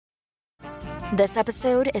This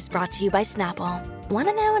episode is brought to you by Snapple. Want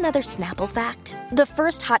to know another Snapple fact? The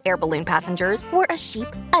first hot air balloon passengers were a sheep,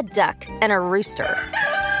 a duck, and a rooster.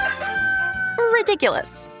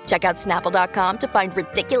 Ridiculous. Check out Snapple.com to find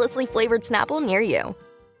ridiculously flavored Snapple near you.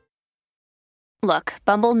 Look,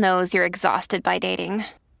 Bumble knows you're exhausted by dating.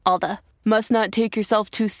 All the, must not take yourself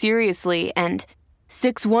too seriously, and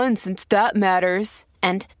 6'1" since that matters.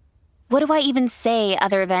 And what do I even say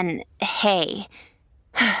other than, hey?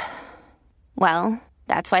 Well,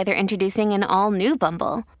 that's why they're introducing an all-new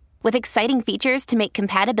Bumble, with exciting features to make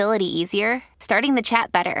compatibility easier, starting the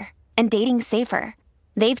chat better, and dating safer.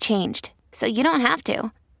 They've changed, so you don't have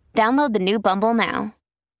to. Download the new Bumble now.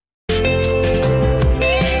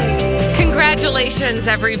 Congratulations,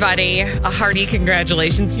 everybody. A hearty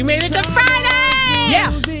congratulations. You made it to Friday!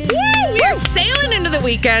 Yeah. Woo! We are sailing into the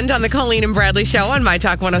weekend on the Colleen and Bradley Show on My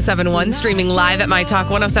Talk 1071, streaming live at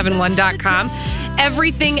MyTalk1071.com.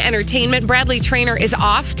 Everything Entertainment. Bradley Traynor is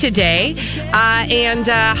off today, and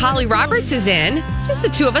Holly Roberts is in. Just the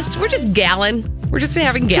two of us. We're just galling. We're just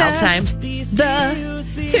having gal time. The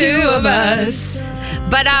two of us.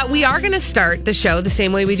 But we are going to start the show the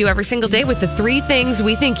same way we do every single day, with the 3 things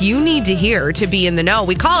we think you need to hear to be in the know.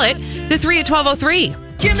 We call it the 3 at 12:03.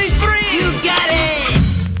 Give me 3! You got it!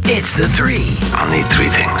 It's the 3. I'll need 3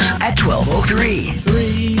 things. At 12:03.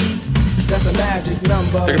 3, that's a magic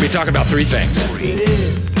number. They're going to be talking about 3 things. Yes, it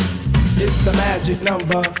is. It's the magic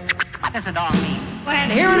number. What does it all mean?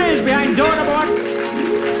 And here it is behind door number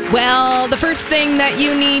 1. Well, the first thing that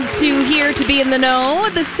you need to hear to be in the know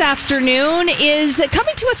this afternoon is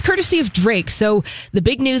coming to us courtesy of Drake. So the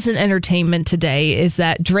big news in entertainment today is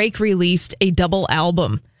that Drake released a double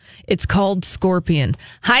album. It's called Scorpion,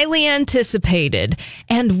 highly anticipated.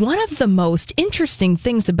 And one of the most interesting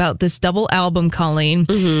things about this double album, Colleen,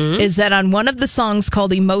 is that on one of the songs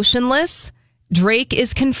called Emotionless, Drake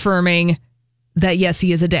is confirming that, yes,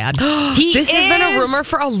 he is a dad. This has been a rumor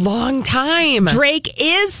for a long time. Drake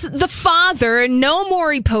is the father. No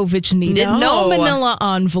Maury Povich needed. No manila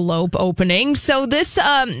envelope opening. So this,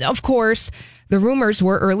 of course, the rumors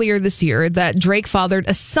were earlier this year that Drake fathered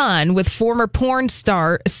a son with former porn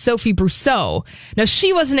star Sophie Brousseau. Now,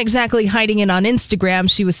 she wasn't exactly hiding it on Instagram.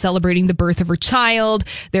 She was celebrating the birth of her child.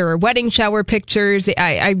 There were wedding shower pictures.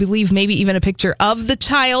 I believe maybe even a picture of the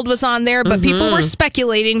child was on there, but people were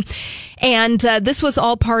speculating. And this was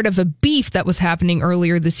all part of a beef that was happening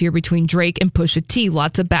earlier this year between Drake and Pusha T.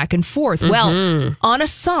 Lots of back and forth. Well, on a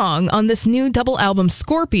song on this new double album,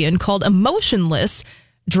 Scorpion, called Emotionless,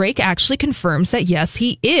 Drake actually confirms that, yes,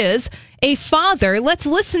 he is a father. Let's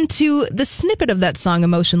listen to the snippet of that song,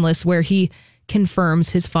 Emotionless, where he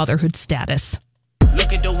confirms his fatherhood status.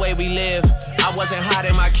 Look at the way we live. I wasn't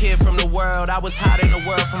hiding my kid from the world. I was hiding the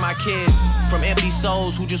world from my kid. From empty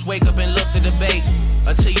souls who just wake up and look to debate.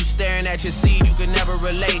 Until you staring at your seed, you can never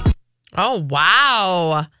relate. Oh,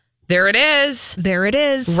 wow. There it is. There it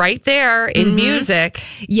is. Right there in music.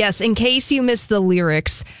 Yes, in case you missed the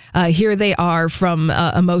lyrics, here they are from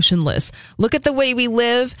Emotionless. Look at the way we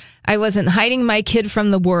live. I wasn't hiding my kid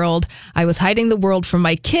from the world. I was hiding the world from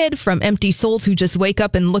my kid, from empty souls who just wake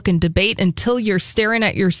up and look and debate. Until you're staring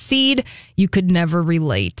at your seed, you could never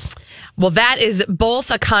relate. Well, that is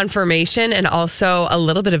both a confirmation and also a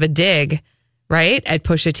little bit of a dig, right, at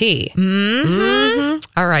Pusha T.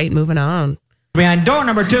 All right, moving on. Behind door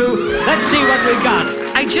number 2, let's see what we've got.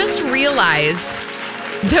 I just realized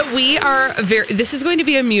that we are this is going to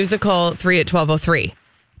be a musical 3 at 12:03.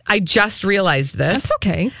 I just realized this. That's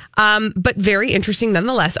okay. But very interesting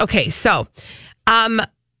nonetheless. Okay, so Guns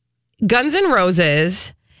N'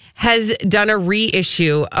 Roses has done a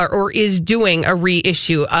reissue or is doing a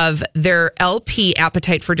reissue of their LP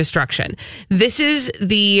Appetite for Destruction. This is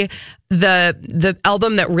the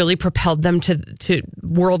album that really propelled them to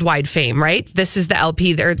worldwide fame, right? This is the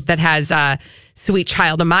LP there that has Sweet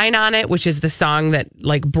Child of Mine on it, which is the song that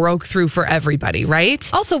like broke through for everybody, right?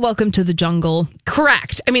 Also, Welcome to the Jungle.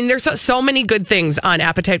 Correct. I mean, there's so many good things on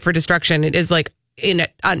Appetite for Destruction. It is like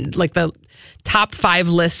on like the top 5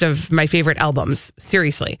 list of my favorite albums.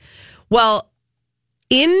 Seriously. Well,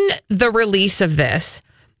 in the release of this,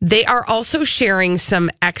 they are also sharing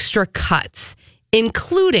some extra cuts,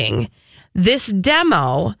 including this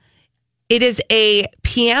demo. It is a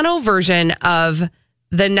piano version of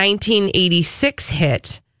the 1986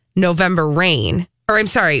 hit November Rain. Or I'm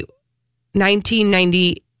sorry,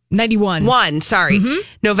 91.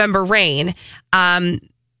 November Rain.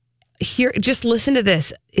 Here, just listen to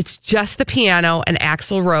this. It's just the piano and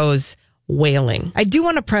Axl Rose wailing. I do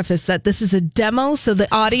want to preface that this is a demo, so the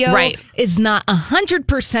audio is not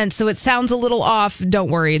 100%, so it sounds a little off. Don't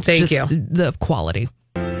worry, it's just the quality.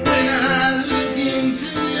 When I look into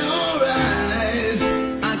your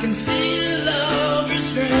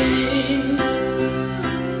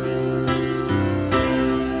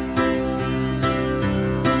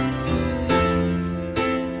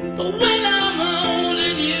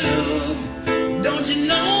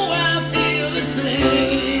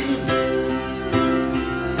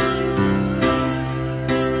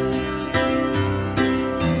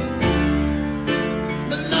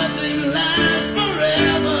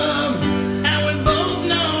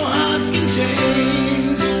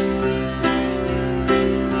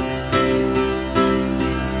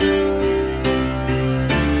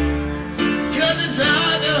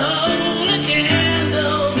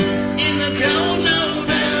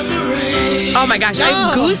Oh my gosh, I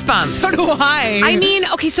have goosebumps. So do I. I mean,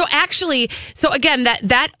 okay, so again,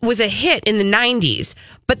 that was a hit in the 90s,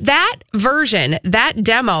 but that version, that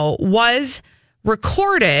demo was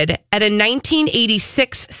recorded at a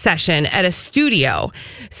 1986 session at a studio.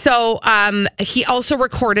 So he also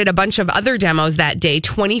recorded a bunch of other demos that day,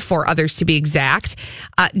 24 others to be exact.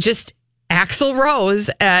 Just Axl Rose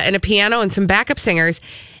and a piano and some backup singers.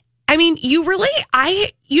 I mean, you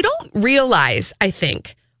don't realize, I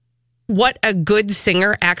think, what a good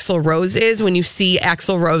singer Axl Rose is when you see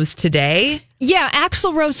Axl Rose today. Yeah,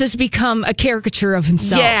 Axl Rose has become a caricature of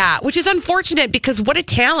himself. Yeah, which is unfortunate because what a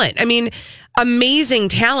talent. I mean, amazing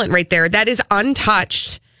talent right there. That is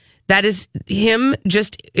untouched. That is him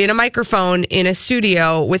just in a microphone in a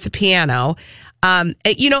studio with a piano. And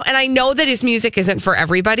I know that his music isn't for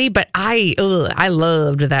everybody, but I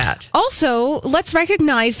loved that. Also, let's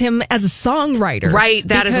recognize him as a songwriter. Right,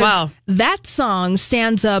 that as well. That song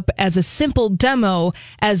stands up as a simple demo,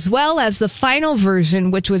 as well as the final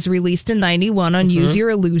version, which was released in 91 on Use Your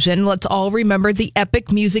Illusion. Let's all remember the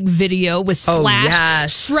epic music video with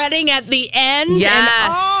Slash shredding at the end.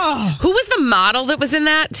 Yes. Who was the model that was in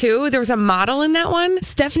that, too? There was a model in that one?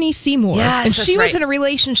 Stephanie Seymour. Yes, and she was in a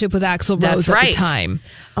relationship with Axl Rose at the time.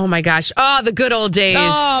 Oh, my gosh. Oh, the good old days.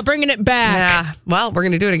 Oh, bringing it back. Yeah. Well, we're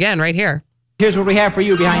going to do it again right here. Here's what we have for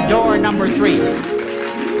you behind door number 3.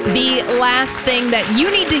 The last thing that you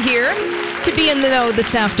need to hear to be in the know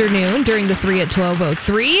this afternoon during the 3 at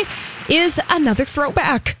 12:03 is another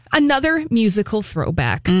throwback, another musical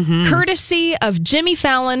throwback, courtesy of Jimmy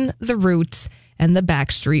Fallon, The Roots, and the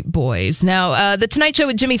Backstreet Boys. Now, The Tonight Show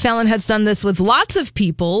with Jimmy Fallon has done this with lots of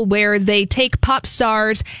people where they take pop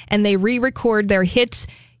stars and they re-record their hits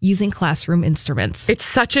using classroom instruments. It's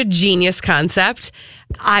such a genius concept.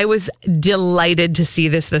 I was delighted to see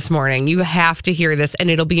this morning. You have to hear this, and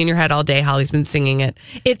it'll be in your head all day. Holly's been singing it.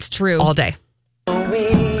 It's true. All day.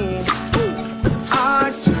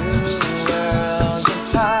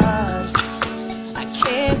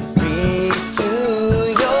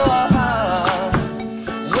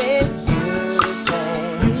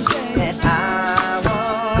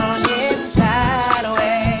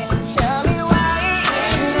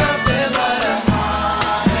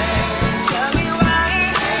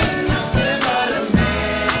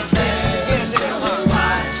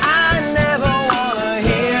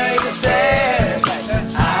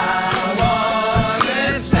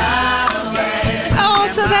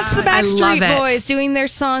 Backstreet Boys doing their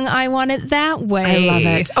song I Want It That Way. I love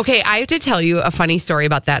it. Okay, I have to tell you a funny story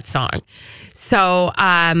about that song. So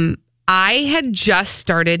I had just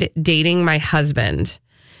started dating my husband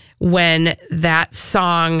when that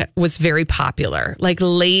song was very popular, like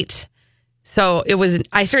late. So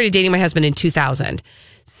I started dating my husband in 2000.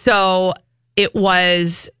 So it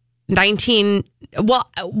was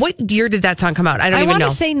what year did that song come out? I don't even know. I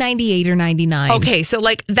want to say 98 or 99. Okay, so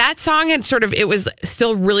like that song had it was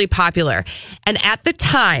still really popular. And at the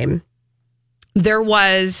time, there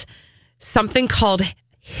was something called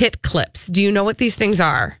hit clips. Do you know what these things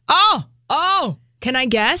are? Oh, can I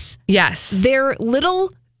guess? Yes. They're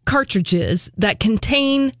little cartridges that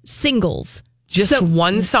contain singles. Just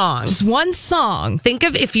one song. Just one song. Think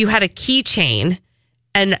of if you had a keychain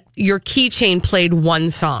and your keychain played one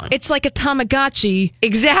song. It's like a Tamagotchi.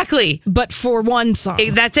 Exactly. But for one song.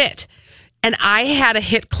 That's it. And I had a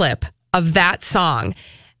hit clip of that song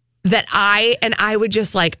that I would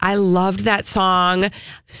just I loved that song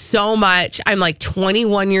so much. I'm like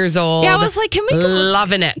 21 years old. Yeah, I was like,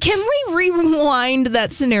 loving it. Can we rewind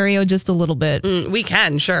that scenario just a little bit? We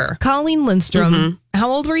can, sure. Colleen Lindstrom.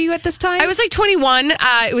 How old were you at this time? I was like 21.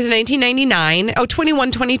 It was 1999.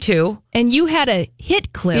 21, 22. And you had a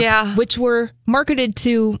hit clip, which were marketed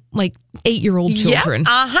to 8-year-old children.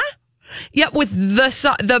 Yeah, yeah, with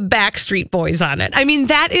the Backstreet Boys on it. I mean,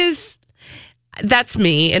 that's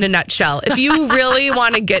me in a nutshell. If you really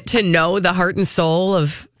want to get to know the heart and soul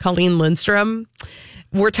of Colleen Lindstrom,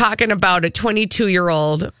 we're talking about a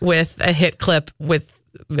 22-year-old with a hit clip with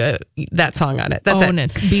that song on it. That's Own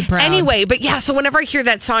it. Be proud. Anyway, but yeah, so whenever I hear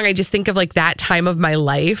that song, I just think of that time of my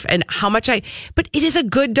life and how much but it is a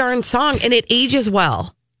good darn song and it ages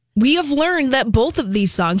well. We have learned that both of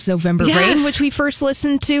these songs, November Rain, which we first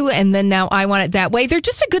listened to, and then now I Want It That Way, they're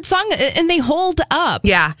just a good song and they hold up.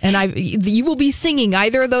 Yeah. And you will be singing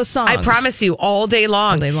either of those songs. I promise you, all day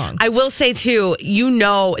long. All day long. I will say, too,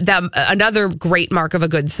 that another great mark of a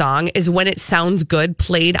good song is when it sounds good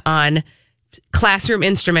played on classroom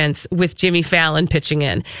instruments with Jimmy Fallon pitching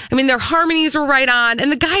in. I mean, their harmonies were right on,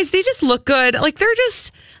 and the guys, they just look good. Like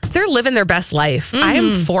they're living their best life. I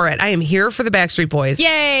am for it. I am here for the Backstreet Boys.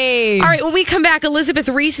 Yay! All right, when we come back, Elizabeth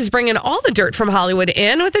Reese is bringing all the dirt from Hollywood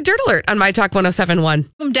in with a Dirt Alert on My Talk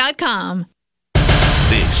 107.1. .com.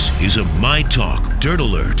 This is a My Talk Dirt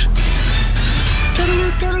Alert.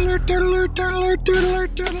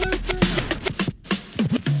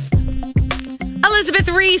 Elizabeth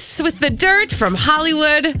Reese with the dirt from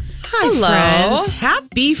Hollywood. Hello. Friends.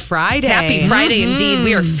 Happy Friday. Happy Friday indeed.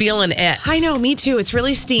 We are feeling it. I know, me too. It's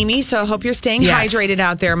really steamy, so I hope you're staying hydrated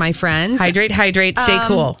out there, my friends. Hydrate, stay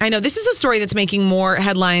cool. I know this is a story that's making more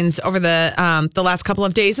headlines over the last couple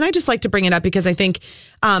of days, and I just like to bring it up because I think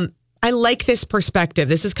I like this perspective.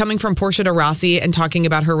 This is coming from Portia de Rossi and talking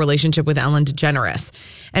about her relationship with Ellen DeGeneres.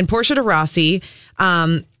 And Portia de Rossi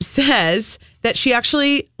says that she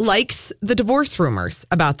actually likes the divorce rumors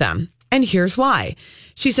about them. And here's why.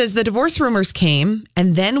 She says the divorce rumors came,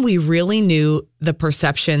 and then we really knew the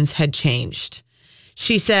perceptions had changed.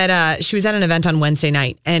 She said she was at an event on Wednesday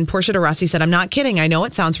night, and Portia de Rossi said, "I'm not kidding. I know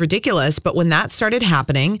it sounds ridiculous, but when that started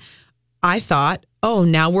happening, I thought, oh,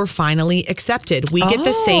 now we're finally accepted. We get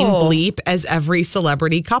the same bleep as every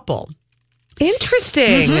celebrity couple."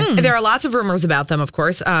 Interesting. Mm-hmm. There are lots of rumors about them, of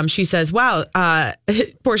course. She says, wow,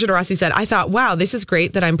 Portia de Rossi said, "I thought, wow, this is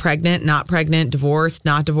great that I'm pregnant, not pregnant, divorced,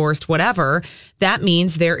 not divorced, whatever. That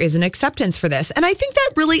means there is an acceptance for this." And I think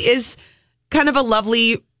that really is kind of a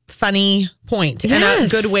lovely, funny point and a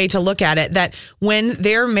good way to look at it, that when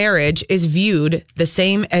their marriage is viewed the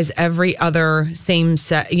same as every other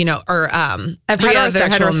same-sex, or every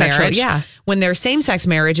heterosexual marriage, when their same-sex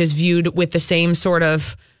marriage is viewed with the same sort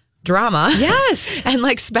of drama and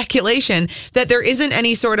like speculation, that there isn't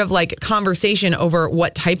any sort of like conversation over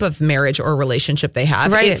what type of marriage or relationship they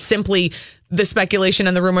have. It's simply the speculation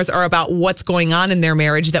and the rumors are about what's going on in their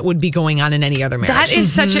marriage that would be going on in any other marriage. That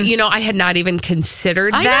is such a, I had not even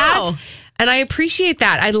considered that. And I appreciate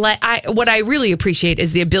that. What I really appreciate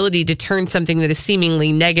is the ability to turn something that is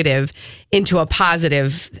seemingly negative into a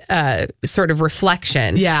positive sort of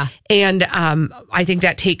reflection. Yeah. And I think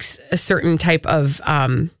that takes a certain type of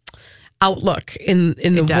outlook in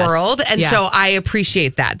the world. And so I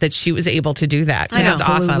appreciate that she was able to do that. That's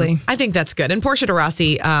awesome. I think that's good. And Portia de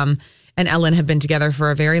Rossi and Ellen have been together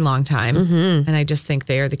for a very long time. Mm-hmm. And I just think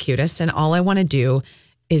they are the cutest. And all I want to do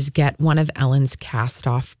is get one of Ellen's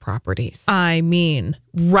cast-off properties. I mean,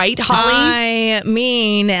 right, Holly? I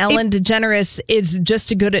mean, Ellen DeGeneres is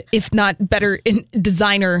just a good, if not better,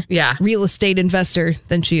 designer, real estate investor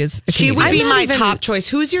than she is a comedian. She would be my top choice.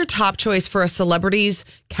 Who's your top choice for a celebrity's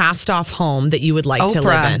cast-off home that you would like to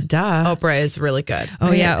live in? Duh. Oprah is really good.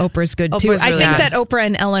 Oh, yeah, Oprah's good, too. I think that Oprah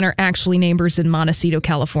and Ellen are actually neighbors in Montecito,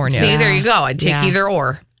 California. See, there you go. I'd take either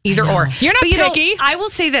or. Either or. You're not picky. I will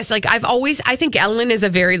say this. Like, I think Ellen is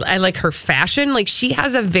I like her fashion. Like, she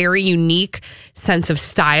has a very unique sense of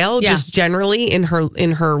style, just generally in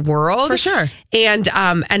her world. For sure. And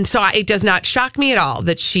so it does not shock me at all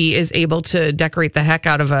that she is able to decorate the heck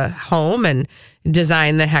out of a home and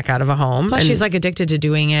design the heck out of a home. Plus, she's like addicted to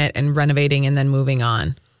doing it and renovating and then moving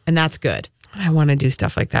on. And that's good. I want to do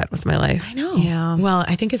stuff like that with my life. I know. Yeah. Well,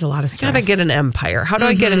 I think it's a lot of stress. I gotta get an empire. How do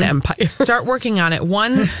I get an empire? Start working on it.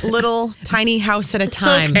 One little tiny house at a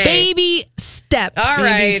time. Okay. Baby steps. All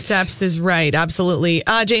right. Baby steps is right. Absolutely.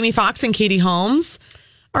 Jamie Foxx and Katie Holmes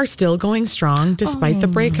are still going strong despite the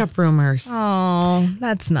breakup rumors. Oh,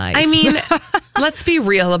 that's nice. I mean, let's be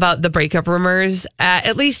real about the breakup rumors.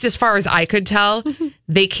 At least as far as I could tell,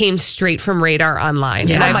 they came straight from Radar Online.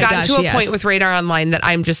 Yeah. And I've gotten to a point with Radar Online that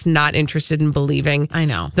I'm just not interested in believing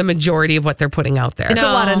the majority of what they're putting out there. It's a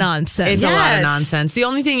lot of nonsense. It's a lot of nonsense. The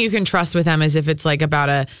only thing you can trust with them is if it's like about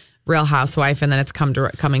a Real Housewife, and then it's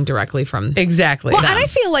coming directly from exactly. Well, them. and I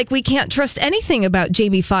feel like we can't trust anything about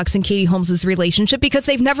Jamie Foxx and Katie Holmes' relationship because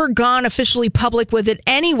they've never gone officially public with it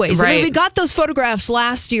anyways. Right. I mean, we got those photographs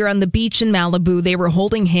last year on the beach in Malibu. They were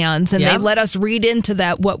holding hands, and they let us read into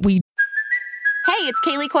that what we. Hey, it's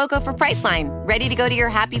Kaylee Cuoco for Priceline. Ready to go to your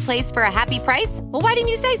happy place for a happy price? Well, why didn't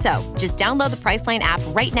you say so? Just download the Priceline app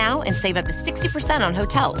right now and save up to 60% on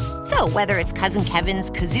hotels. So whether it's Cousin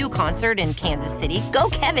Kevin's Kazoo Concert in Kansas City, go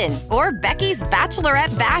Kevin, or Becky's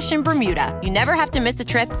Bachelorette Bash in Bermuda, you never have to miss a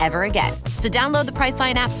trip ever again. So download the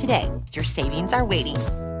Priceline app today. Your savings are waiting.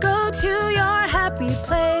 Go to your happy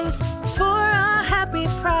place for a happy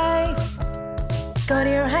price. Go to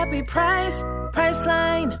your happy price,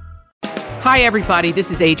 Priceline. Hi, everybody. This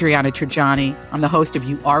is Adriana Trajani. I'm the host of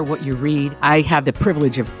You Are What You Read. I have the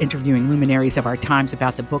privilege of interviewing luminaries of our times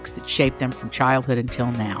about the books that shaped them from childhood until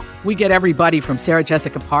now. We get everybody from Sarah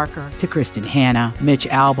Jessica Parker to Kristen Hanna, Mitch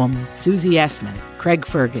Albom, Susie Essman, Craig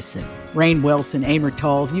Ferguson, Rainn Wilson, Amor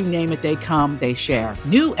Tolls, you name it, they come, they share.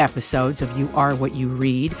 New episodes of You Are What You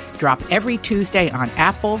Read drop every Tuesday on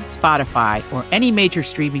Apple, Spotify, or any major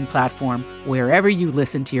streaming platform wherever you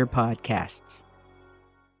listen to your podcasts.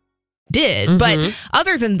 But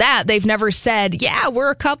other than that, they've never said, yeah, we're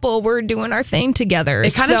a couple, we're doing our thing together.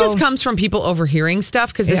 It kind of just comes from people overhearing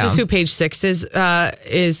stuff, because this is who Page Six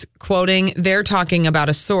is quoting. They're talking about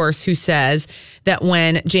a source who says that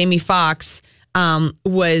when Jamie Foxx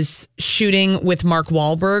was shooting with Mark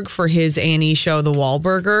Wahlberg for his A&E show, The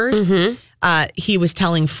Wahlburgers, he was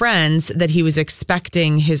telling friends that he was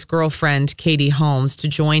expecting his girlfriend, Katie Holmes, to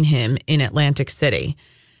join him in Atlantic City.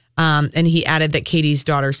 And he added that Katie's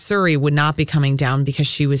daughter, Suri, would not be coming down because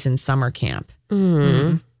she was in summer camp.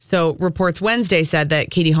 So reports Wednesday said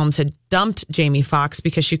that Katie Holmes had dumped Jamie Foxx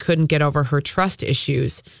because she couldn't get over her trust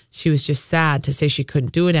issues. She was just sad to say she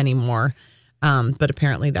couldn't do it anymore. But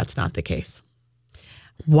apparently that's not the case.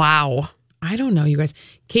 Wow. I don't know, you guys.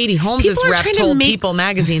 Katie Holmes' rep told People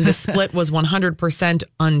magazine the split was 100%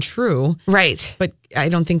 untrue. Right. But I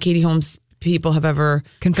don't think Katie Holmes people have ever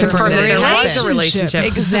confirmed that there was a relationship.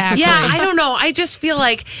 Exactly. Yeah, I don't know. I just feel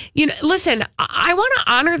like, listen, I want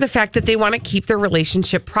to honor the fact that they want to keep their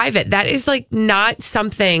relationship private. That is like not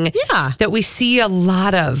something that we see a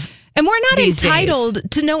lot of. And we're not entitled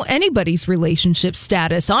to know anybody's relationship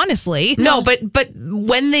status, honestly. No, but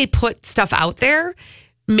when they put stuff out there,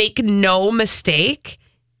 make no mistake,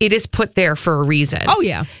 it is put there for a reason. Oh,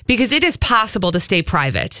 yeah. Because it is possible to stay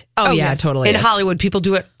private. Oh yeah, totally. In Hollywood, people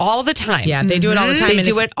do it all the time. Yeah, they do it all the time. They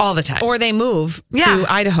do it all the time. Or they move to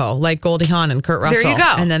Idaho, like Goldie Hawn and Kurt Russell. There you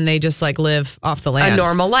go. And then they just like live off the land. A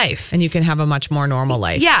normal life. And you can have a much more normal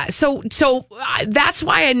life. Yeah, so that's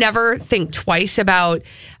why I never think twice about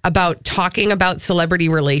talking about celebrity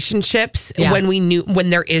relationships when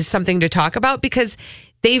there is something to talk about, because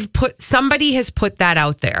somebody has put that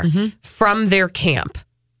out there from their camp.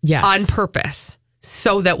 Yes. On purpose,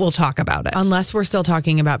 so that we'll talk about it. Unless we're still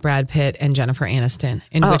talking about Brad Pitt and Jennifer Aniston,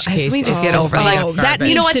 in which case we just get over that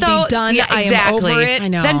needs to be done. Yeah, exactly. I am over it. I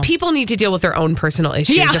know. Then people need to deal with their own personal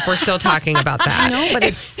issues if we're still talking about that. I know, but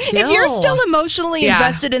it's if you're still emotionally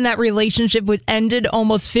invested in that relationship, which ended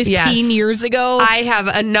almost 15 years ago. I have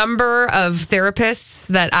a number of therapists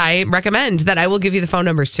that I recommend that I will give you the phone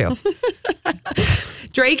numbers to.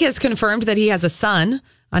 Drake has confirmed that he has a son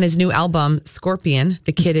on his new album, Scorpion,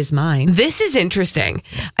 The Kid Is Mine. This is interesting.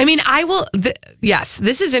 I mean, yes,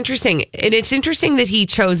 this is interesting. And it's interesting that he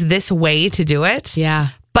chose this way to do it. Yeah.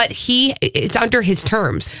 But it's under his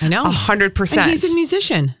terms. I know. 100%. And he's a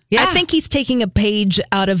musician. Yeah. I think he's taking a page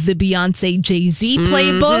out of the Beyonce Jay-Z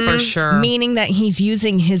playbook. For sure. Meaning that he's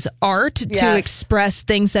using his art to express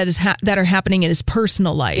things that are happening in his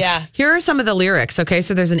personal life. Yeah. Here are some of the lyrics, okay?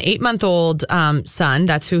 So there's an 8-month-old son.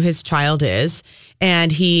 That's who his child is.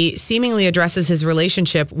 And he seemingly addresses his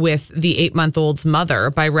relationship with the 8-month-old's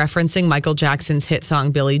mother by referencing Michael Jackson's hit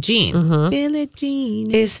song, Billie Jean. Billie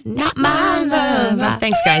Jean is not my lover.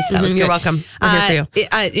 Thanks, guys. That was good. You're welcome. We're here for you.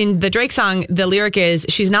 In the Drake song, the lyric is,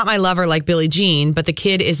 she's not my lover like Billie Jean, but the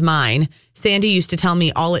kid is mine. Sandy used to tell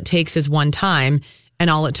me all it takes is one time. And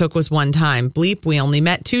all it took was one time. Bleep, we only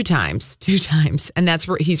met 2 times. 2 times. And that's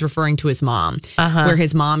where he's referring to his mom. Where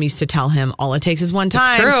his mom used to tell him, all it takes is one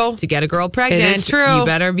time to get a girl pregnant. It is true. You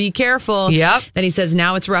better be careful. Yep. Then he says,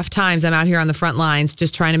 now it's rough times. I'm out here on the front lines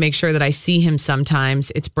just trying to make sure that I see him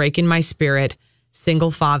sometimes. It's breaking my spirit. Single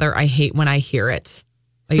father, I hate when I hear it.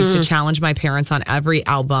 I used to challenge my parents on every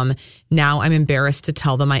album. Now I'm embarrassed to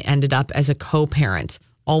tell them I ended up as a co-parent.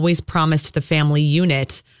 Always promised the family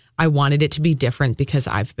unit. I wanted it to be different because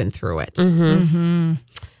I've been through it.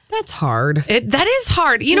 That's hard. That is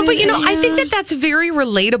hard. I think that's very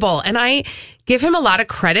relatable. And I give him a lot of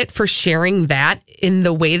credit for sharing that in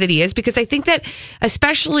the way that he is, because I think that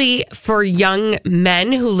especially for young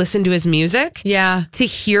men who listen to his music, to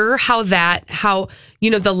hear how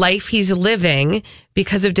the life he's living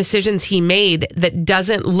because of decisions he made that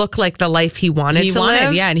doesn't look like the life he wanted to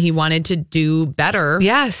live. Yeah, and he wanted to do better.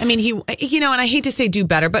 Yes. I mean, and I hate to say do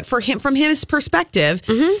better, but from his perspective,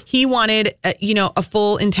 he wanted, a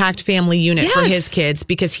full intact family unit for his kids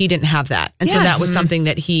because he didn't have that. And so that was something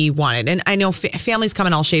that he wanted. And I know families come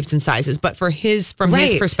in all shapes and sizes, but from his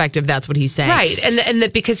perspective, that's what he's saying. Right. And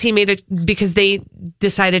that because because they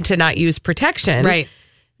decided to not use protection. Right.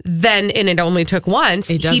 And it only took once.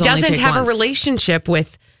 He doesn't have a relationship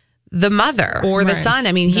with the mother. Or the son.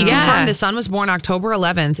 I mean, he confirmed the son was born October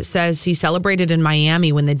 11th. It says he celebrated in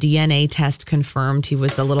Miami when the DNA test confirmed he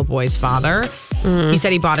was the little boy's father. He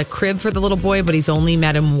said he bought a crib for the little boy, but he's only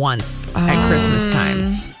met him once at Christmas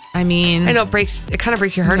time. I mean, I know it kind of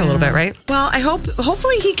breaks your heart a little bit, right? Well,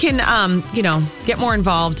 hopefully he can, get more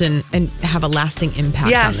involved and have a lasting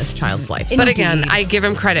impact on this child's life. But again, I give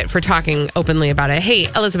him credit for talking openly about it. Hey,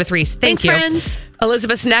 Elizabeth Reese, thanks, you. Friends.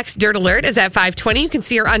 Elizabeth's next Dirt Alert is at 5:20. You can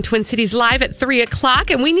see her on Twin Cities Live at 3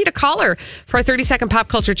 o'clock. And we need a caller for our 30-second pop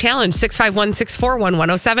culture challenge.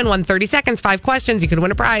 651-641-1071. 30 seconds, 5 questions. You could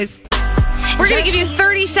win a prize. We're going to give you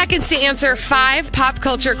 30 seconds to answer 5 pop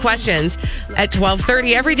culture questions at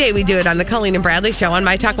 12:30 every day. We do it on the Colleen and Bradley Show on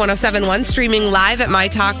My Talk 1071, streaming live at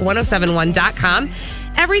mytalk1071.com.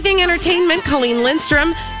 Everything Entertainment, Colleen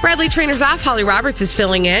Lindstrom. Bradley Trainer's off. Holly Roberts is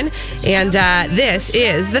filling in. And this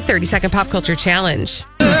is the 30-second pop culture challenge.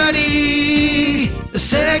 30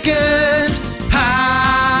 seconds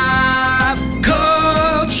pop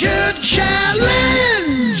culture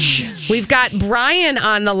challenge. We've got Brian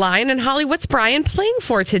on the line. And Holly, what's Brian playing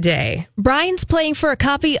for today? Brian's playing for a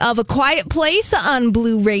copy of A Quiet Place on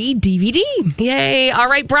Blu-ray DVD. Yay. All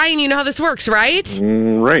right, Brian, you know how this works, right?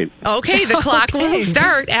 Right. Okay, the clock will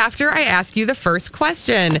start after I ask you the first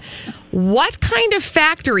question. What kind of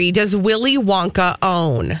factory does Willy Wonka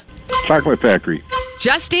own? Chocolate Factory.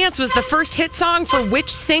 Just Dance was the first hit song for which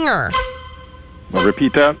singer? I'll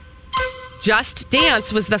repeat that. Just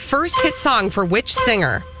Dance was the first hit song for which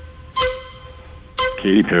singer?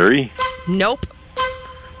 Katy Perry. Nope.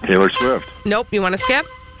 Taylor Swift. Nope. You want to skip?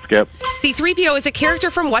 Skip. C-3PO is a character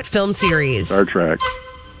from what film series? Star Trek.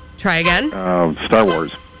 Try again. Star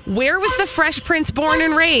Wars. Where was the Fresh Prince born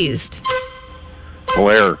and raised?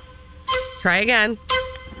 Blair. Try again.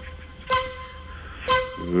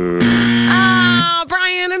 Oh,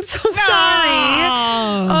 Brian, I'm so sorry.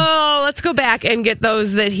 Oh, let's go back and get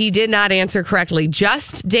those that he did not answer correctly.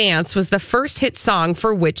 Just Dance was the first hit song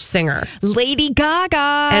for which singer? Lady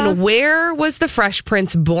Gaga. And where was the Fresh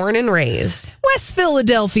Prince born and raised? West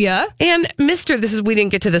Philadelphia. And we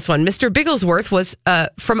didn't get to this one. Mr. Bigglesworth was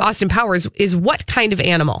from Austin Powers, is what kind of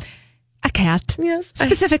animal? A cat. Yes.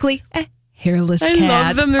 Specifically, a hairless cat. I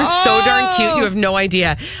love them. They're so darn cute. You have no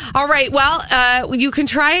idea. All right. Well, you can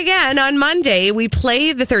try again on Monday. We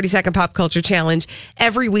play the 30-second pop culture challenge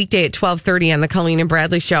every weekday at 12:30 on the Colleen and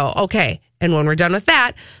Bradley Show. Okay. And when we're done with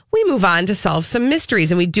that, we move on to solve some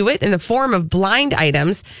mysteries. And we do it in the form of blind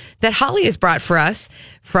items that Holly has brought for us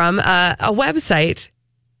from a website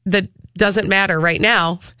that doesn't matter right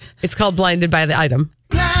now. It's called Blinded by the Item.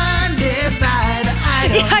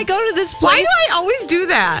 Yeah, I go to this place. Why do I always do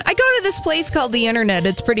that? I go to this place called the Internet.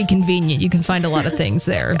 It's pretty convenient. You can find a lot of things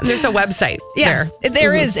there. There's a website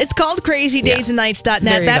there is. It's called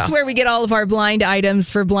crazydaysandnights.net. That's where we get all of our blind items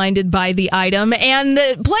for Blinded by the Item. And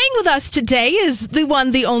playing with us today is the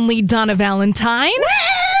one, the only Donna Valentine. Woo!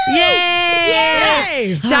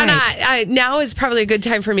 Yay! Donna, right. now is probably a good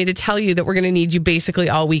time for me to tell you that we're going to need you basically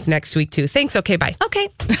all week next week, too. Thanks. Okay, bye. Okay.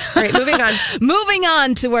 All right, moving on. Moving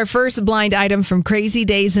on to our first blind item from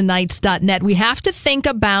crazydaysandnights.net. We have to think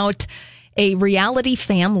about a reality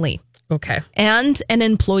family. Okay. And an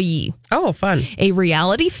employee. Oh, fun. A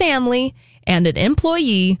reality family and an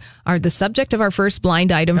employee are the subject of our first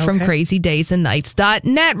blind item from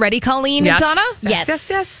crazydaysandnights.net. Ready, Colleen and Donna?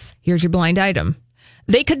 Yes. Here's your blind item.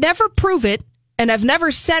 They could never prove it and have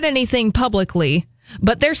never said anything publicly,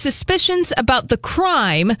 but their suspicions about the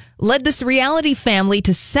crime led this reality family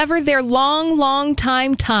to sever their long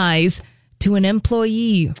time ties to an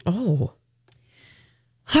employee. Oh.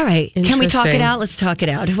 All right. Can we talk it out? Let's talk it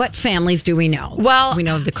out. What families do we know? Well, we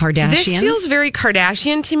know the Kardashians. This feels very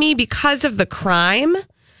Kardashian to me because of the crime.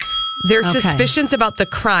 There's suspicions about the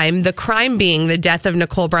crime being the death of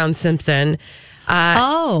Nicole Brown Simpson.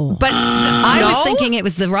 But I was thinking it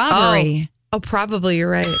was the robbery. Oh, probably. You're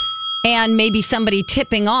right. And maybe somebody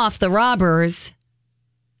tipping off the robbers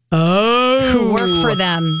who work for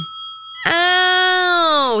them.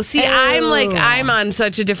 Oh, see, I'm on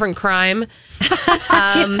such a different crime.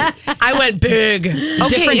 I went big.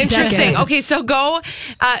 Okay, interesting. Okay, so go.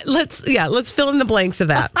 Let's fill in the blanks of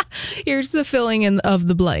that. Here's the filling in of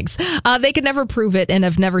the blanks. They could never prove it and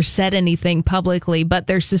have never said anything publicly, but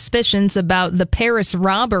their suspicions about the Paris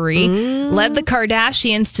robbery led the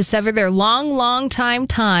Kardashians to sever their long time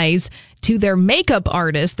ties to their makeup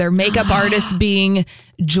artist. Their makeup artist being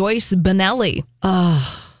Joyce Bonelli.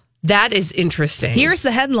 Oh. That is interesting. Here's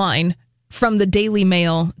the headline from the Daily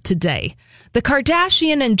Mail today. The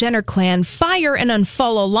Kardashian and Jenner clan fire and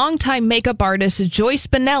unfollow longtime makeup artist Joyce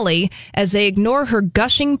Bonelli as they ignore her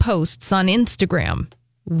gushing posts on Instagram.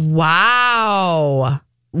 Wow.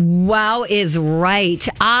 Wow is right.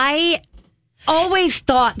 I always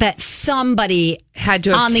thought that somebody had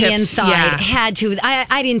to have on the tips, inside yeah. had to.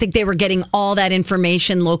 I didn't think they were getting all that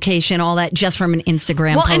information, location, all that just from an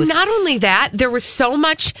Instagram post. And not only that, there was so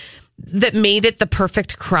much that made it the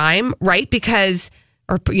perfect crime, right? Because,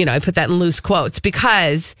 or, I put that in loose quotes,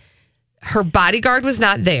 because her bodyguard was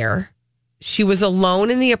not there. She was alone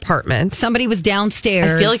in the apartment. Somebody was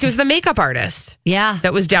downstairs. I feel like it was the makeup artist. Yeah.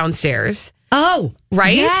 That was downstairs. Oh,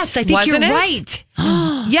 right? Yes, I think Wasn't you're it? right.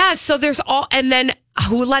 Yeah, so there's all, and then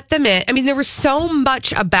who let them in? I mean, there was so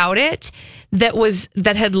much about it that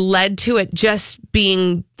had led to it just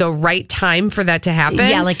being the right time for that to happen.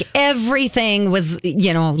 Yeah, like everything was,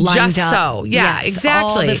 lined just up. So, yeah, Yes,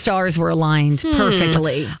 exactly. All the stars were aligned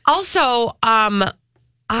perfectly. Also,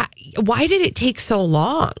 why did it take so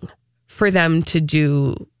long for them to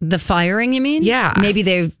do the firing? You mean? Yeah, maybe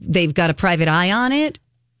they've got a private eye on it.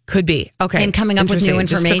 Could be. Okay, and coming up with new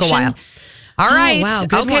Interesting. information. Just took a while. All right. Oh, wow,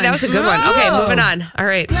 good okay, one. that was a good one. Okay, moving on. All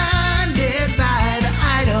right.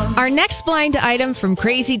 Our next blind item from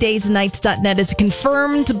crazydaysandnights.net is a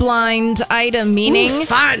confirmed blind item, meaning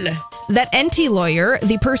fun. That NT Lawyer,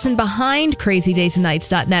 the person behind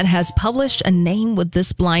crazydaysandnights.net, has published a name with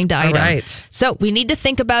this blind item. All right. So we need to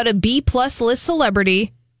think about a B+ list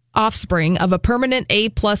celebrity, offspring of a permanent A+++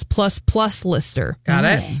 lister. Got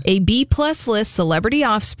it. A B+ list celebrity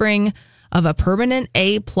offspring of a permanent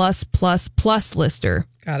A+++ lister.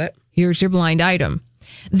 Got it. Here's your blind item.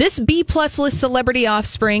 This B+ list celebrity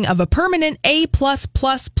offspring of a permanent A+++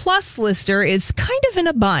 lister is kind of in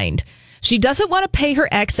a bind. She doesn't want to pay her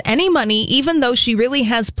ex any money, even though she really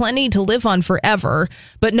has plenty to live on forever,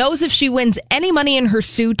 but knows if she wins any money in her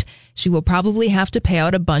suit, she will probably have to pay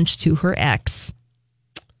out a bunch to her ex.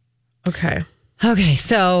 Okay,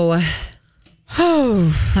 so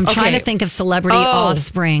I'm trying to think of celebrity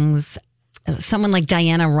offsprings. Someone like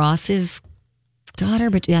Diana Ross's daughter,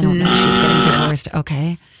 but I don't know. She's getting divorced.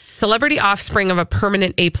 Okay. Celebrity offspring of a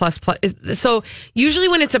permanent A++. So usually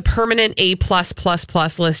when it's a permanent A+++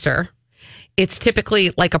 lister, it's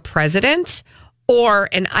typically like a president or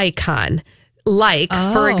an icon. Like,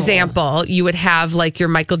 for example, you would have like your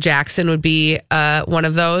Michael Jackson would be one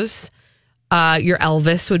of those. Your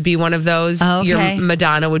Elvis would be one of those. Okay. Your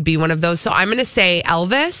Madonna would be one of those. So I'm going to say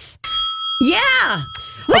Elvis. Yeah.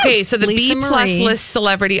 Okay, so the Lisa B+ Marie. list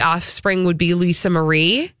celebrity offspring would be Lisa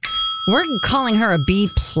Marie. We're calling her a B+.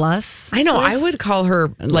 I know. I would call her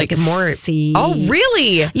like a more C. Oh,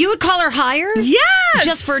 really? You would call her higher? Yes.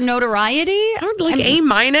 Just for notoriety? Like A-,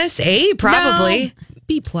 A probably. No,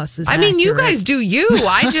 B+ is I mean, you accurate. guys do you.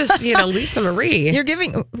 I just, Lisa Marie. You're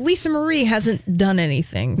giving Lisa Marie hasn't done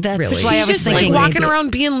anything. That's really. why I She's was just thinking like walking maybe.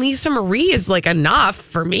 around being Lisa Marie is like enough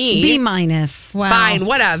for me. B-. Wow. Fine,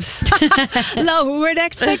 whatevs. Lowered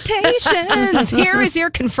expectations. Here is your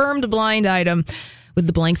confirmed blind item with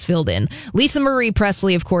the blanks filled in. Lisa Marie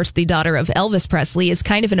Presley, of course, the daughter of Elvis Presley, is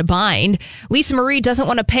kind of in a bind. Lisa Marie doesn't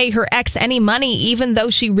want to pay her ex any money, even though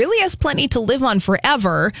she really has plenty to live on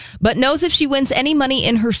forever, but knows if she wins any money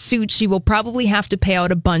in her suit, she will probably have to pay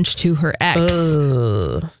out a bunch to her ex.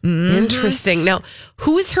 Interesting. Now,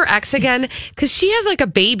 who is her ex again? Because she has like a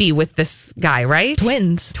baby with this guy, right?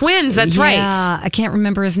 Twins. That's right. Yeah, I can't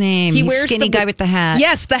remember his name. He He's wears skinny the- guy with the hat.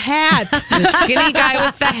 Yes, the hat. The skinny guy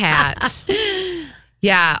with the hat.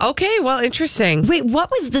 Yeah. Okay. Well, interesting. Wait, what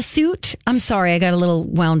was the suit? I'm sorry, I got a little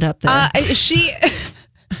wound up there.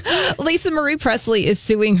 Lisa Marie Presley is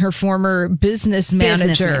suing her former business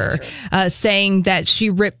manager, saying that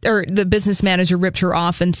the business manager ripped her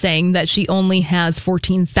off and saying that she only has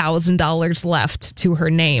 $14,000 left to her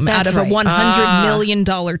name out of a $100 million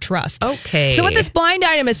trust. Okay. So what this blind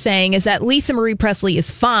item is saying is that Lisa Marie Presley is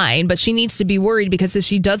fine, but she needs to be worried because if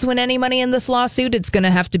she does win any money in this lawsuit, it's going to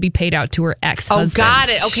have to be paid out to her ex-husband. Oh, got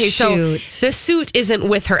it. Okay, so Shoot. the suit isn't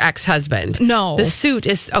with her ex-husband. No. The suit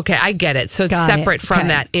is, okay, I get it. So it's Got it. separate from Okay.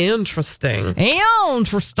 that. Interesting.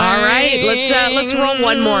 Interesting. All right, let's roll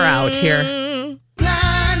one more out here.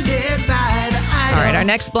 All right, our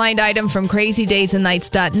next blind item from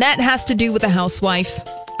crazydaysandnights.net has to do with a housewife.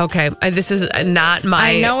 Okay, this is not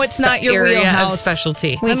my. I know it's not your area wheelhouse. of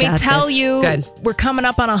specialty. Let me got tell this. you, Good. we're coming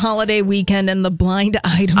up on a holiday weekend and the blind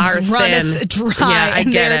items Are runneth thin. dry. Yeah, I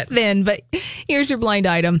and get they're it. thin. But here's your blind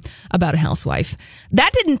item about a housewife.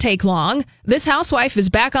 That didn't take long. This housewife is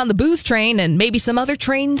back on the booze train and maybe some other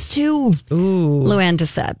trains too. Luann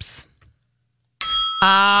Desceps.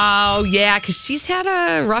 Oh yeah, because she's had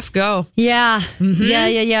a rough go. Yeah.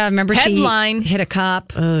 Yeah. Remember Headline. she hit a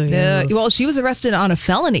cop? Well, she was arrested on a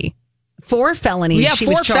felony. 4 felonies she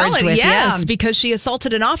was charged with. Yes, Yeah. because she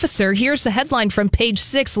assaulted an officer. Here's the headline from Page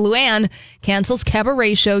 6. Luann cancels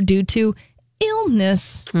cabaret show due to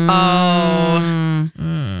illness.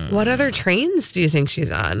 What other trains do you think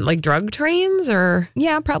she's on? Like drug trains or?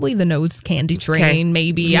 Yeah, probably the nose candy train, Okay.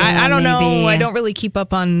 maybe. Yeah, I don't know. maybe. I don't really keep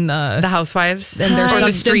up on The housewives? and their or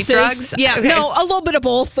the street substances. drugs? Yeah, Okay. no, a little bit of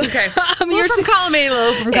both. Okay. Here's Little from column A,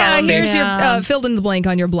 little from column B. here's your filled in the blank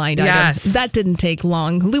on your blind Yes. item. That didn't take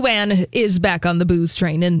long. Luann is back on the booze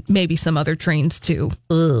train and maybe some other trains too.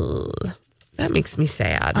 Ugh. That makes me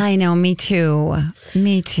sad. I know, me too.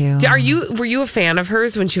 Me too. Were you a fan of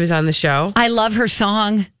hers when she was on the show? I love her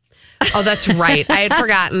song. Oh, that's right. I had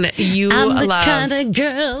forgotten. You I'm the love. kind of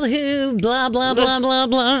girl who blah, blah, blah, blah,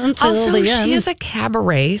 blah. Until Also, the she end. has a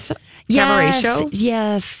cabaret show.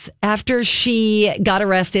 Yes. After she got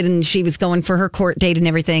arrested and she was going for her court date and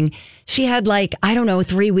everything, she had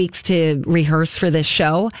 3 weeks to rehearse for this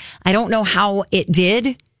show. I don't know how it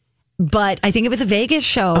did, but I think it was a Vegas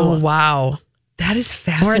show. Oh, wow. That is Or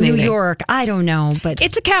fascinating. in New York. I don't know, but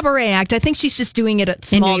It's a cabaret act. I think she's just doing it at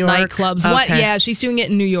small New York? nightclubs. Okay. Yeah, she's doing it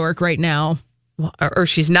in New York right now. Or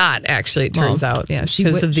she's not, actually, it turns out. yeah, she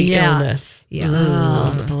because would- of the yeah. illness. Yeah.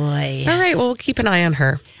 oh boy. All right, well, we'll keep an eye on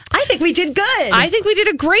her. I think we did good. I think we did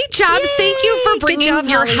a great job. Yay! Thank you for Good bringing job,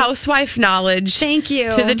 your Holly. housewife knowledge Thank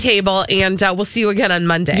you. to the table, and we'll see you again on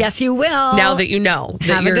Monday. Yes, you will. Now that you know that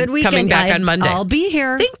Have you're a good weekend. coming back on Monday. I'll be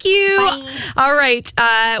here. Thank you. All right.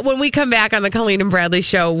 When we come back on the Colleen and Bradley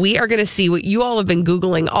show, we are going to see what you all have been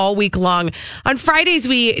Googling all week long. On Fridays,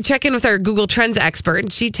 we check in with our Google Trends expert,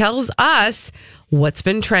 and she tells us what's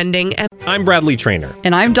been trending. And I'm Bradley Trainer.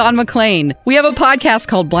 And I'm Don McClain. We have a podcast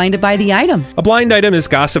called Blinded by the Item. A blind item is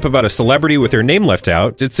gossip about a celebrity with their name left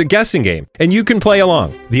out. It's a guessing game, and you can play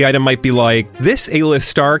along. The item might be like, this A-list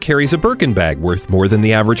star carries a Birkin bag worth more than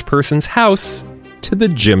the average person's house to the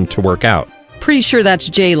gym to work out. Pretty sure that's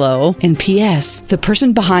J-Lo. And P.S. the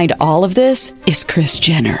person behind all of this is Kris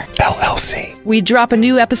Jenner, LLC. We drop a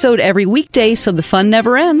new episode every weekday so the fun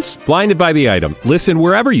never ends. Blinded by the Item. Listen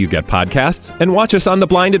wherever you get podcasts, and watch us on the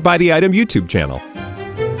Blinded by the Item YouTube channel.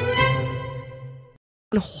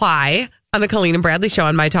 why on the Colleen and Bradley show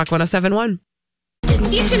on My Talk 107.1.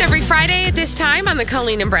 Each and every Friday at this time on the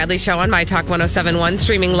Colleen and Bradley show on My Talk 107.1,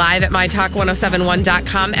 streaming live at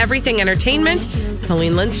MyTalk1071.com. Everything Entertainment.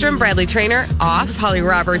 Colleen Lindstrom, Bradley Trainer off, Holly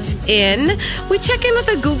Roberts in. We check in with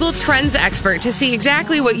a Google Trends expert to see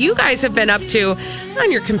exactly what you guys have been up to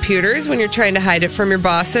on your computers when you're trying to hide it from your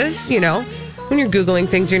bosses, you know, when you're Googling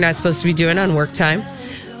things you're not supposed to be doing on work time.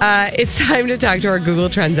 It's time to talk to our Google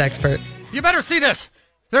Trends expert. You better see this.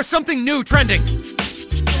 There's something new trending.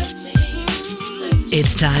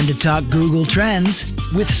 It's time to talk Google Trends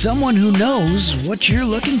with someone who knows what you're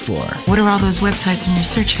looking for. What are all those websites in your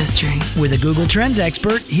search history? With a Google Trends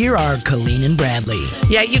expert, here are Colleen and Bradley.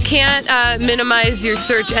 Yeah, you can't minimize your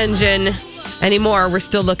search engine anymore. We're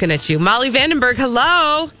still looking at you. Molly Vandenberg,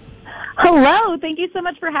 hello. Hello. Thank you so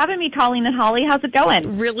much for having me, Colleen and Holly. How's it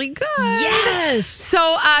going? Really good. Yes.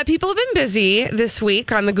 So people have been busy this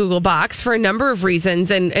week on the Google box for a number of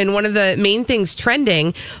reasons. And one of the main things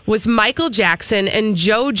trending was Michael Jackson and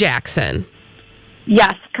Joe Jackson.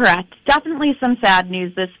 Yes, correct. Definitely some sad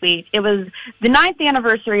news this week. It was the 9th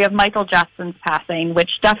anniversary of Michael Jackson's passing, which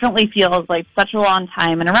definitely feels like such a long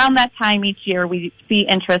time. And around that time each year, we see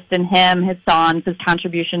interest in him, his songs, his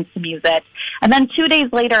contributions to music. And then 2 days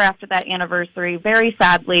later after that anniversary, very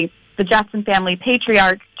sadly, the Jackson family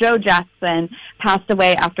patriarch, Joe Jackson, passed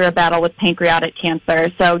away after a battle with pancreatic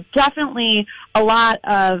cancer. So definitely a lot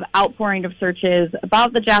of outpouring of searches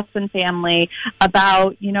about the Jackson family,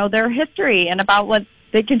 about, you know, their history and about what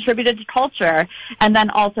they contributed to culture. And then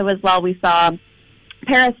also as well, we saw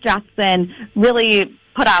Paris Jackson really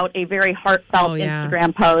put out a very heartfelt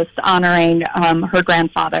Instagram post honoring her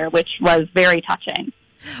grandfather, which was very touching.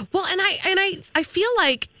 Well, and I feel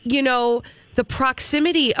like, you know, the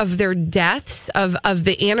proximity of their deaths, of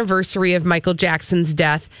the anniversary of Michael Jackson's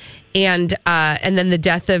death, and then the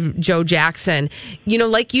death of Joe Jackson, you know,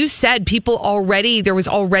 like you said, there was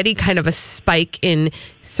already kind of a spike in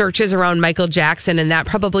searches around Michael Jackson, and that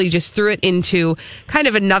probably just threw it into kind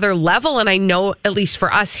of another level. And I know, at least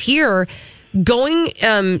for us here, going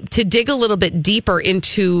to dig a little bit deeper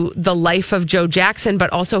into the life of Joe Jackson, but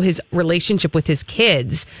also his relationship with his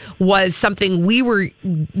kids, was something we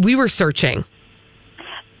were searching.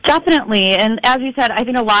 Definitely. And as you said, I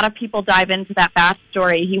think a lot of people dive into that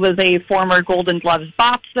backstory. He was a former Golden Gloves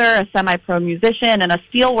boxer, a semi-pro musician, and a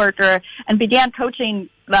steel worker, and began coaching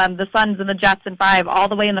the Suns and the Jackson 5 all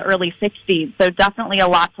the way in the early 60s. So definitely a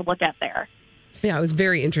lot to look at there. Yeah, it was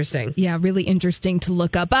very interesting. Yeah, really interesting to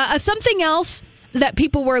look up. Something else that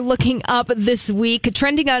people were looking up this week,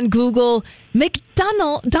 trending on Google,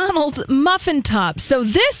 McDonald's muffin tops. So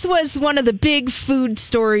this was one of the big food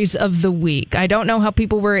stories of the week. I don't know how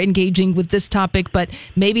people were engaging with this topic, but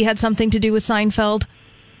maybe had something to do with Seinfeld.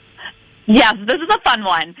 Yes, this is a fun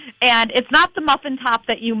one. And it's not the muffin top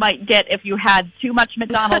that you might get if you had too much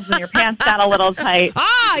McDonald's and your pants got a little tight.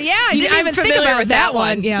 Ah, yeah, I didn't even think about that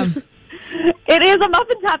one. Yeah. It is a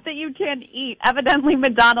muffin top that you can eat. Evidently,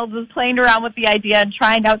 McDonald's is playing around with the idea and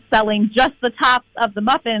trying out selling just the tops of the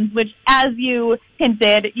muffins, which, as you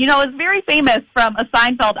hinted, is very famous from a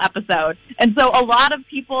Seinfeld episode. And so a lot of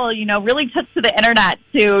people, really took to the internet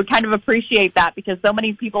to kind of appreciate that because so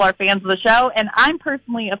many people are fans of the show. And I'm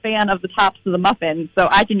personally a fan of the tops of the muffins, so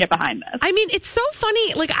I can get behind this. I mean, it's so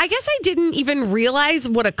funny. Like, I guess I didn't even realize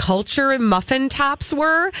what a culture muffin tops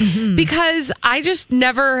were because I just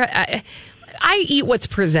never... I eat what's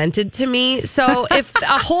presented to me. So if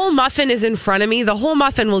a whole muffin is in front of me, the whole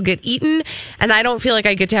muffin will get eaten, and I don't feel like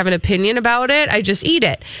I get to have an opinion about it. I just eat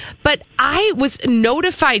it. But I was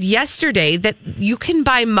notified yesterday that you can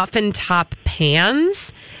buy muffin top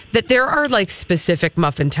pans, that there are like specific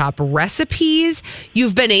muffin top recipes.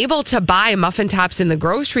 You've been able to buy muffin tops in the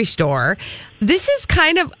grocery store. This is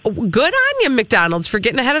kind of good on you, McDonald's, for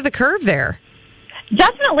getting ahead of the curve there.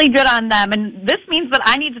 Definitely good on them. And this means that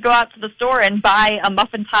I need to go out to the store and buy a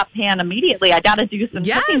muffin top pan immediately. I got to do some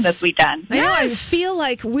cooking this weekend. I feel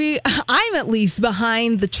like I'm at least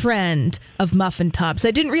behind the trend of muffin tops.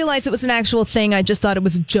 I didn't realize it was an actual thing. I just thought it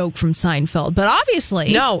was a joke from Seinfeld. But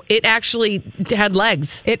obviously... No, it actually had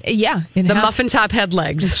legs. The muffin top had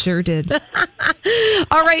legs. It sure did.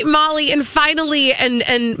 All right, Molly, and finally,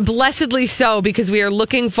 and blessedly so, because we are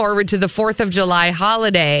looking forward to the 4th of July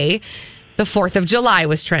holiday. The 4th of July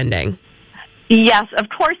was trending. Yes, of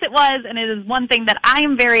course it was, and it is one thing that I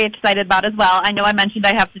am very excited about as well. I know I mentioned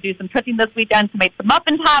I have to do some cooking this weekend to make some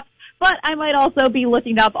muffin tops, but I might also be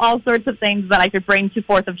looking up all sorts of things that I could bring to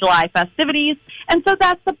 4th of July festivities. And so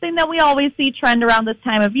that's something that we always see trend around this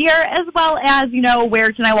time of year, as well as,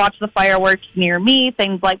 where can I watch the fireworks near me,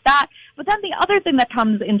 things like that. But then the other thing that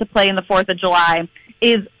comes into play in the 4th of July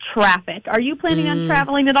is traffic. Are you planning on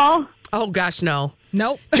traveling at all? Oh, gosh, no.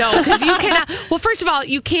 Nope. No, because you cannot. Well, first of all,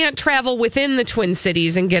 you can't travel within the Twin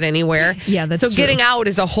Cities and get anywhere. Yeah, that's so true. Getting out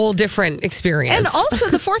is a whole different experience. And also,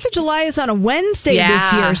 the 4th of July is on a Wednesday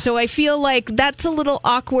this year, so I feel like that's a little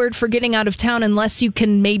awkward for getting out of town unless you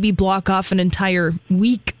can maybe block off an entire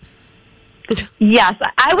week. Yes,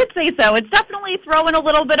 I would say so. It's definitely throwing a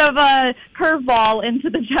little bit of a curveball into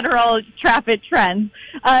the general traffic trends.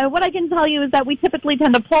 What I can tell you is that we typically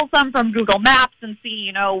tend to pull some from Google Maps and see,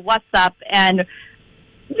 what's up. And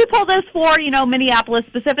we pull this for, Minneapolis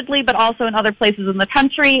specifically, but also in other places in the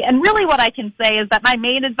country. And really what I can say is that my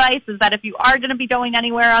main advice is that if you are going to be going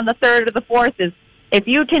anywhere on the 3rd or the 4th is if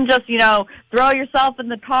you can just, throw yourself in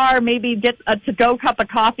the car, maybe get a to-go cup of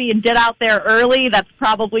coffee and get out there early, that's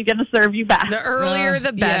probably going to serve you best. The earlier,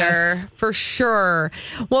 the better, for sure.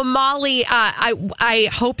 Well, Molly, I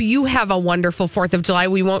hope you have a wonderful 4th of July.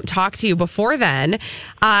 We won't talk to you before then.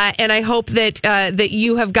 And I hope that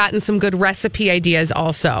you have gotten some good recipe ideas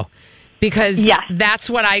also. Because that's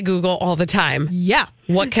what I Google all the time. Yeah.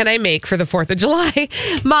 What can I make for the 4th of July?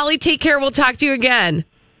 Molly, take care. We'll talk to you again.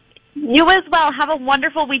 You as well. Have a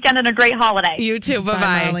wonderful weekend and a great holiday. You too. Bye-bye.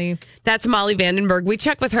 Bye, Molly. That's Molly Vandenberg. We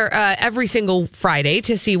check with her every single Friday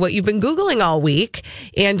to see what you've been Googling all week.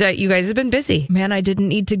 And you guys have been busy. Man, I didn't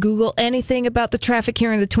need to Google anything about the traffic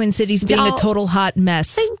here in the Twin Cities being a total hot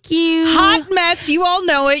mess. Thank you. Hot mess. You all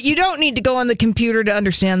know it. You don't need to go on the computer to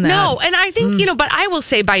understand that. No, and I think, but I will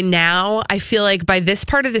say by now, I feel like by this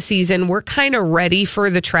part of the season, we're kind of ready for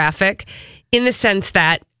the traffic in the sense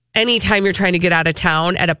that anytime you're trying to get out of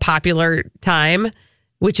town at a popular time,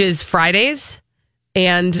 which is Fridays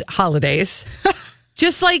and holidays,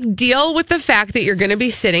 just like deal with the fact that you're going to be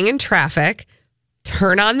sitting in traffic,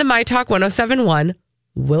 turn on the My Talk 1071.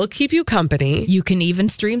 We'll keep you company. You can even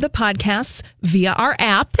stream the podcasts via our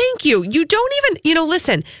app. Thank you. You don't even,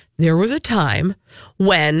 listen, there was a time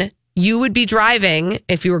when you would be driving,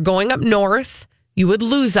 if you were going up north, you would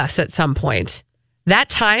lose us at some point. That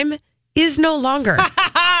time is no longer.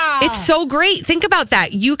 It's so great. Think about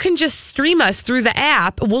that. You can just stream us through the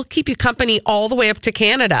app. We'll keep you company all the way up to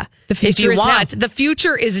Canada. The future if you is want. now. The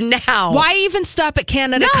future is now. Why even stop at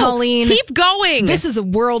Canada, Colleen? Keep going. This is a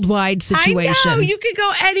worldwide situation. I know. You can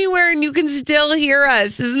go anywhere and you can still hear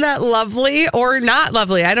us. Isn't that lovely or not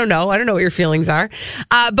lovely? I don't know. I don't know what your feelings are.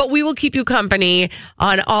 But we will keep you company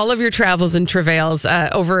on all of your travels and travails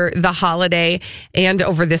over the holiday and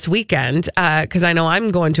over this weekend. Because I know I'm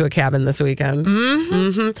going to a cabin this weekend.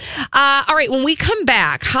 Mm-hmm. All right, when we come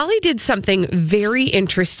back, Holly did something very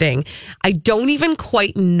interesting. I don't even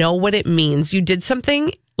quite know what it means. You did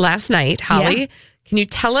something last night, Holly. Yeah. Can you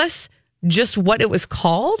tell us just what it was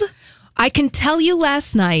called? I can tell you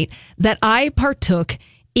last night that I partook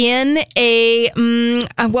in a,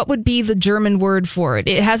 what would be the German word for it?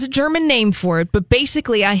 It has a German name for it, but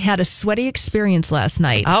basically I had a sweaty experience last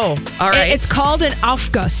night. Oh, all right. It's called an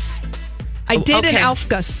Aufguss. I did an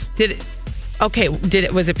Aufguss.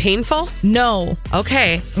 Was it painful? No.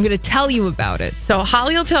 Okay. I'm going to tell you about it. So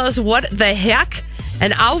Holly will tell us what the heck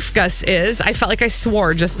an Aufguss is. I felt like I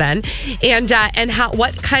swore just then. And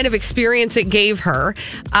what kind of experience it gave her.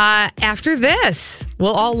 After this,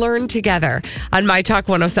 we'll all learn together on My Talk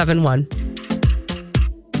 107.1.